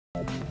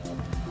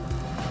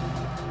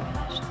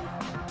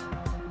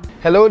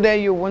Hello there,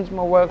 you're once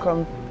more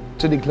welcome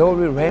to the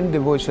Glory Realm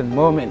Devotion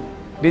moment.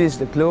 This is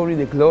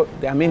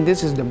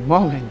this is the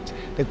moment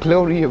the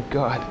glory of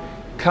God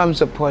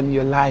comes upon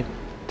your life,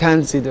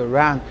 turns it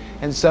around,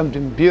 and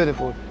something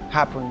beautiful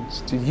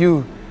happens to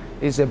you.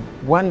 It's a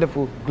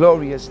wonderful,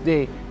 glorious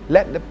day.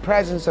 Let the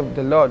presence of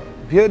the Lord,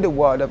 hear the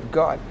word of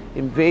God,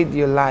 invade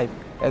your life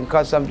and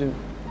cause something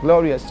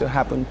glorious to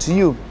happen to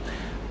you.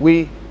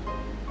 We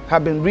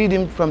have been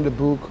reading from the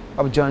book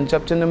of John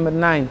chapter number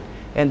 9.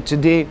 And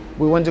today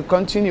we want to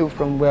continue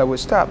from where we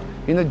stopped.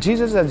 You know,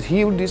 Jesus has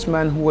healed this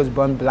man who was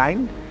born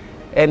blind,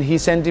 and he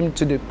sent him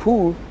to the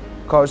pool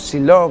called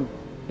Siloam.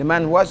 The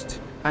man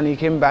watched and he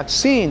came back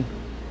seeing.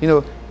 You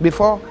know,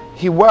 before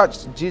he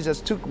watched,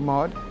 Jesus took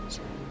mud,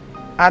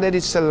 added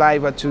his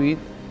saliva to it,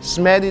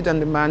 smeared it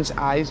on the man's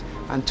eyes,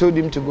 and told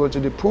him to go to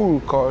the pool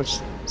called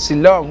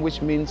Siloam,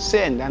 which means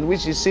send, and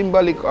which is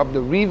symbolic of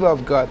the river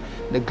of God,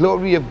 the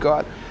glory of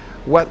God,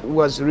 what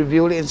was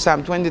revealed in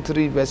Psalm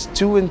 23 verse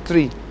 2 and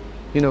 3.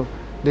 You know,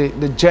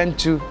 the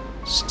gentle,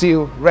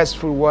 still,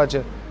 restful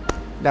water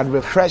that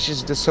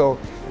refreshes the soul.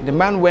 The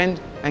man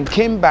went and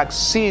came back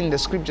seeing. The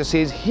scripture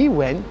says he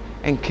went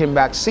and came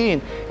back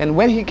seeing. And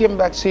when he came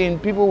back seeing,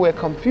 people were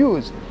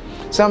confused.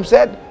 Some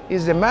said,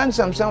 "Is the man?"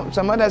 Some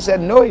others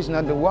said, "No, he's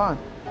not the one."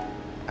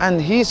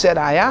 And he said,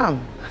 "I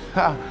am."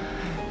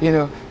 You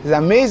know, it's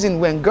amazing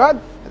when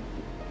God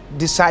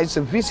decides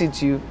to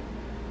visit you,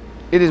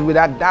 it is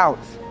without doubt.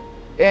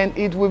 And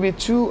it will be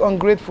too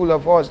ungrateful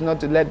of us not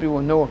to let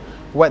people know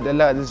what the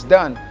Lord has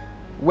done.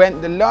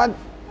 When the Lord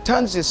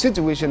turns the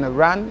situation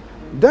around,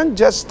 don't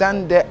just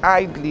stand there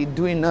idly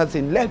doing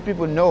nothing. Let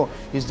people know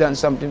he's done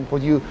something for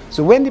you.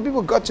 So when the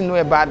people got to know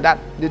about that,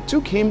 they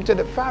took him to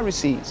the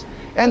Pharisees.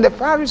 And the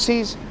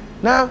Pharisees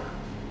now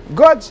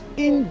got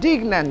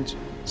indignant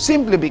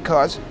simply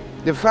because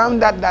they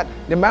found out that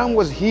the man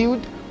was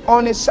healed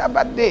on a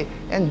Sabbath day.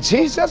 And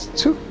Jesus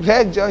took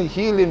pleasure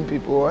healing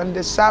people on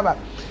the Sabbath.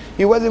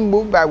 He wasn't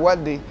moved by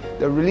what the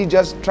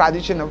religious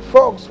tradition of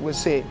folks would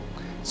say.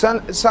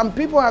 Some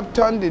people have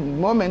turned the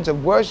moments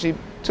of worship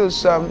to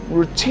some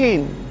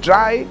routine,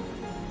 dry,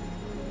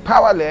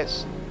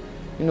 powerless,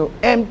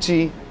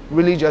 empty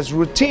religious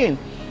routine.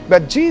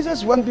 But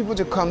Jesus wants people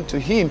to come to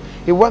him.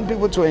 He wants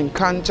people to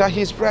encounter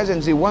his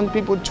presence. He wants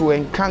people to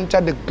encounter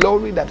the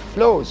glory that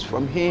flows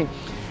from him.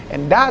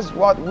 And that's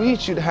what we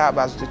should have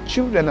as the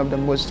children of the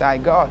Most High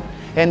God.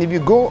 And if you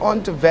go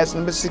on to verse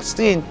number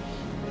 16,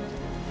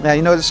 now,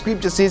 the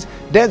scripture says,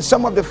 then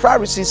some of the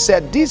Pharisees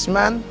said, this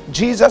man,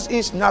 Jesus,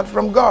 is not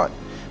from God,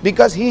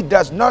 because he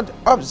does not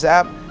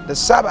observe the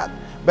Sabbath.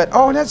 But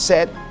others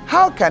said,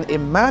 how can a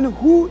man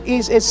who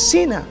is a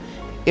sinner,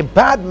 a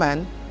bad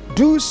man,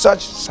 do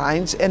such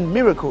signs and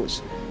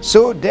miracles?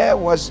 So there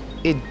was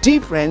a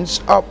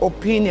difference of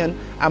opinion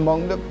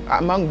among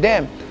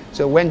them.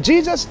 So when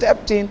Jesus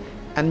stepped in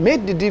and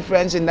made the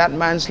difference in that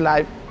man's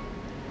life,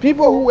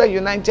 people who were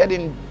united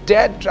in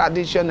dead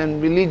tradition and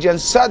religion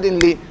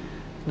suddenly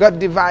got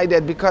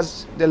divided,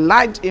 because the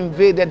light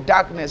invaded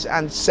darkness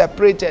and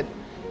separated.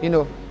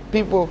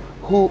 People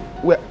who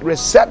were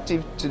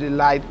receptive to the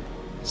light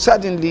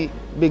suddenly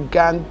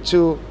began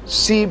to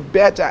see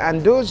better,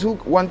 and those who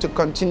want to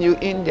continue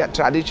in their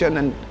tradition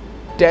and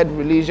dead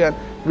religion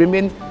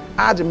remain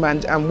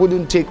adamant and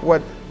wouldn't take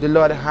what the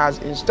Lord has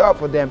in store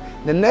for them.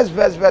 The next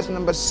verse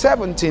number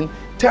 17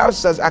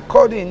 tells us,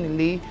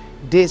 accordingly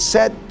they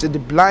said to the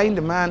blind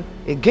man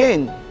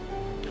again,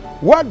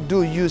 what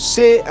do you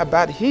say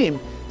about him,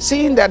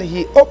 seeing that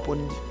he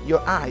opened your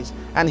eyes?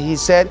 And he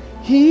said,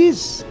 he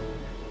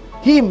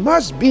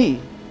must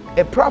be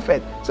a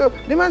prophet. So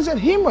the man said,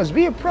 he must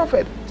be a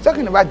prophet. He's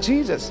talking about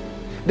Jesus.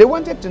 They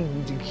wanted to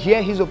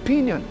hear his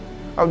opinion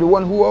of the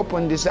one who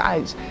opened his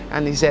eyes.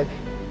 And he said,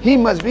 he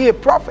must be a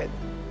prophet.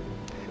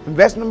 In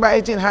verse number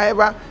 18,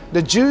 however,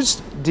 the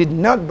Jews did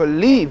not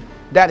believe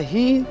that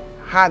he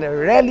had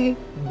really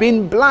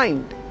been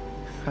blind.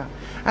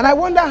 And I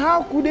wonder,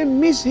 how could they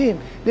miss him?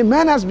 The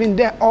man has been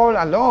there all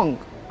along.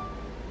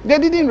 They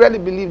didn't really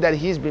believe that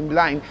he's been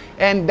blind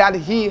and that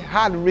he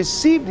had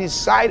received his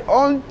sight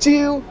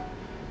until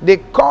they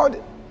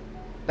called,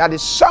 that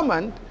is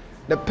summoned,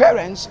 the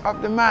parents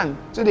of the man.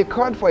 So they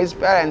called for his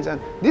parents,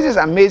 and this is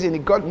amazing.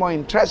 It got more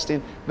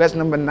interesting. Verse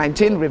number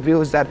 19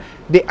 reveals that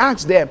they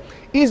asked them,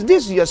 is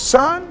this your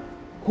son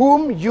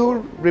whom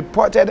you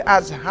reported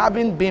as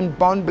having been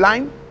born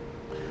blind?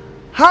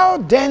 How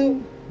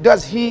then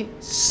does he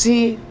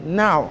see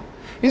now?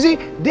 You see,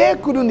 they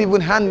couldn't even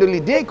handle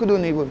it. They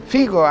couldn't even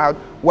figure out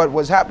what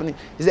was happening.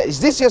 He said,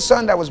 is this your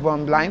son that was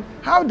born blind?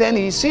 How then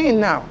is he seeing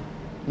now?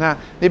 Now,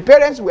 the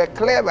parents were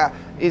clever.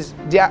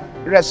 Their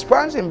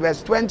response in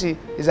verse 20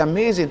 is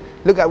amazing.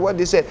 Look at what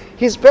they said.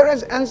 His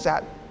parents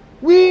answered,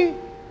 we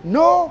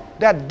know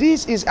that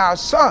this is our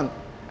son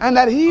and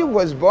that he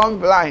was born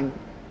blind.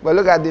 But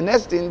look at the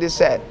next thing they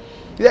said.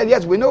 He said,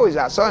 yes, we know he's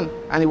our son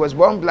and he was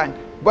born blind.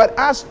 But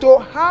as to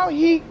how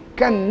he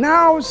can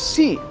now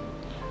see,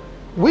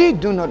 we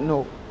do not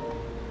know.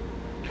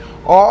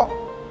 Or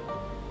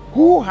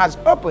who has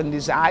opened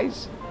his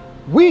eyes,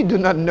 we do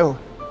not know.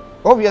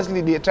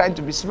 Obviously, they are trying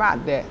to be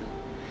smart there.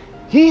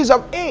 he is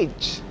of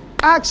age.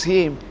 Ask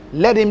him,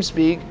 let him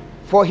speak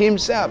for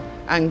himself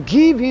and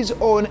give his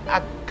own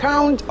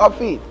account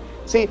of it.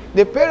 See,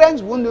 the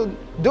parents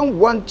don't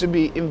want to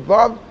be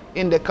involved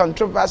in the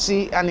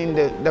controversy and in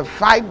the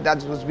fight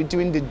that was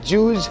between the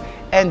Jews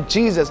and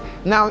Jesus.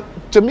 Now,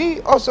 to me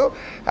also,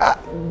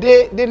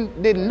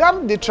 they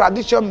love the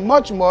tradition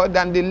much more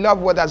than they love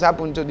what has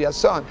happened to their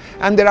son.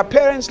 And there are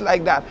parents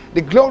like that.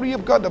 The glory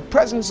of God, the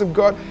presence of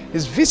God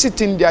is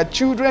visiting their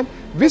children,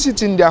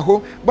 visiting their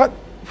home, but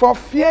for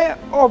fear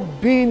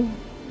of being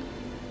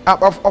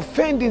of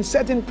offending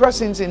certain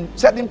persons in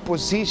certain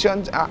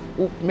positions,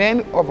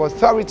 men of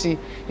authority,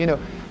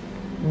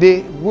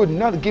 they would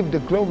not give the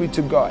glory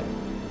to God.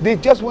 They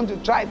just want to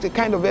try to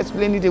kind of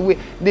explain it away.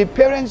 The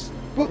parents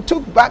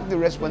took back the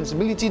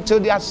responsibility to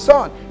their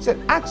son. Said,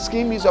 ask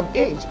him, he's of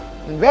age.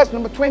 In verse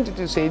number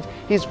 22 says,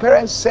 his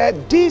parents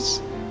said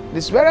this.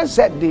 His parents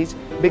said this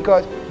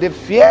because they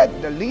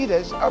feared the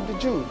leaders of the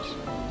Jews.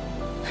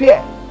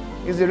 Fear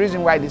is the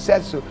reason why they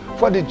said so.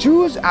 For the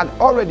Jews had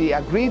already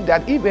agreed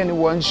that if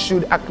anyone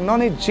should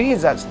acknowledge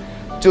Jesus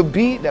to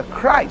be the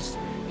Christ,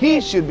 he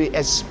should be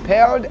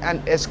expelled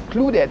and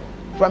excluded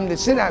from the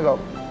synagogue.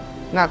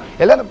 Now,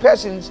 a lot of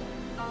persons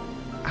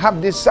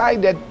have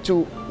decided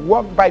to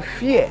walk by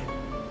fear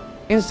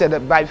instead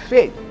of by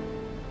faith.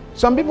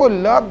 Some people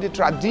love the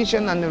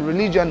tradition and the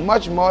religion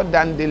much more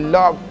than they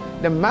love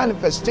the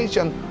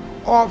manifestation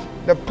of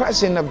the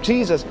person of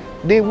Jesus.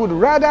 They would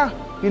rather,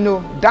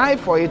 die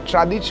for a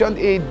tradition,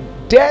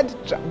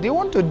 they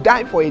want to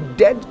die for a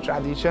dead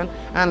tradition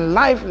and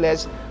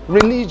lifeless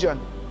religion.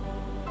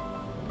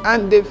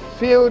 And they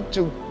fail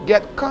to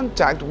get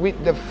contact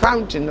with the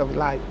fountain of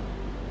life.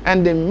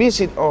 And they miss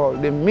it all.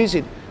 They miss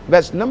it.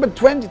 Verse number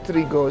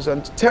 23 goes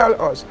on to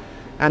tell us,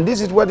 and this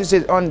is what it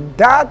says, on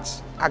that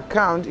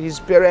account his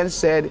parents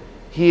said,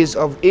 he is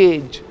of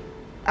age.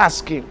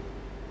 Ask him.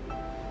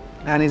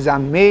 And it's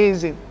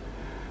amazing.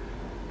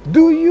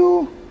 Do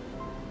you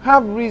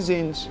have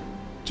reasons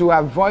to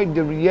avoid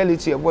the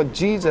reality of what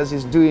Jesus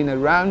is doing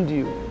around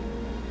you?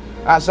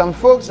 Some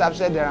folks have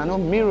said there are no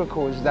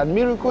miracles, that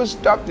miracles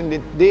stopped in the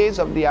days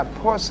of the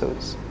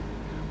apostles.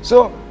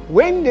 So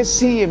when they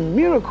see a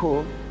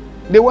miracle,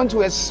 they want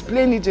to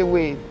explain it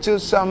away to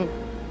some,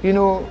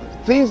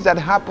 things that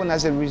happen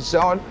as a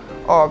result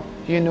of,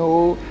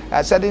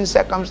 certain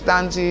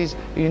circumstances.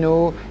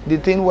 The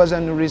thing was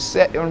on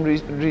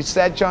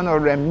reception or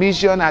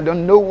remission, I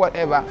don't know,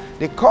 whatever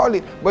they call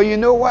it. But you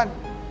know what?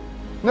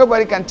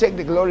 Nobody can take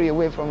the glory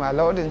away from our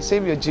Lord and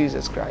Savior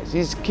Jesus Christ.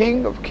 He's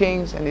King of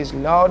kings and He's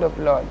Lord of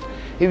lords.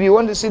 If you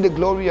want to see the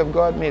glory of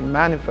God made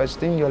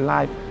manifest in your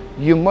life,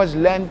 you must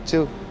learn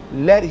to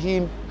let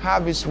Him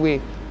have His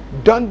way.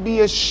 Don't be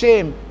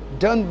ashamed.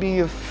 Don't be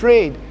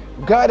afraid.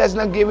 God has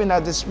not given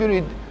us the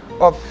spirit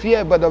of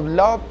fear, but of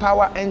love,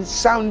 power, and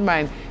sound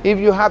mind. If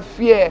you have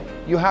fear,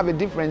 you have a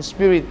different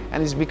spirit,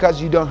 and it's because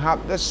you don't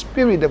have the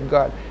Spirit of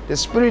God. The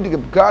Spirit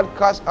of God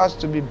causes us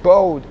to be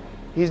bold.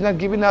 He's not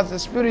giving us the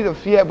spirit of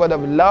fear, but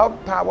of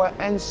love, power,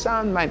 and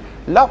sound mind.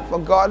 Love for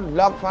God,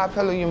 love for our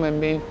fellow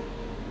human being.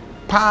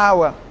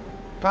 Power,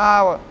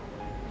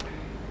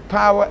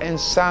 and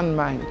sound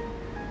mind.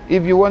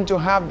 If you want to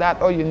have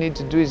that, all you need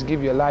to do is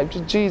give your life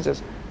to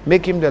Jesus.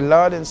 Make Him the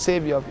Lord and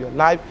Savior of your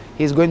life.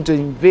 He's going to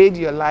invade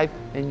your life,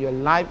 and your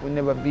life will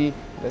never be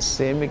the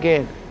same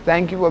again.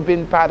 Thank you for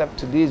being part of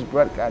today's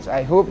broadcast.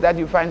 I hope that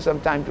you find some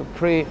time to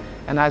pray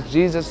and ask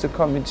Jesus to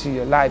come into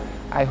your life.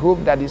 I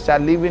hope that you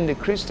start living the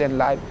Christian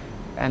life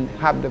and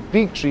have the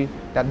victory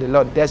that the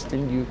Lord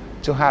destined you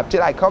to have.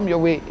 Till I come your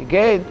way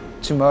again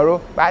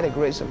tomorrow, by the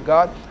grace of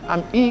God,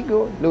 I'm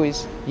Igho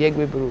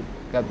L.Y.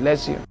 God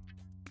bless you.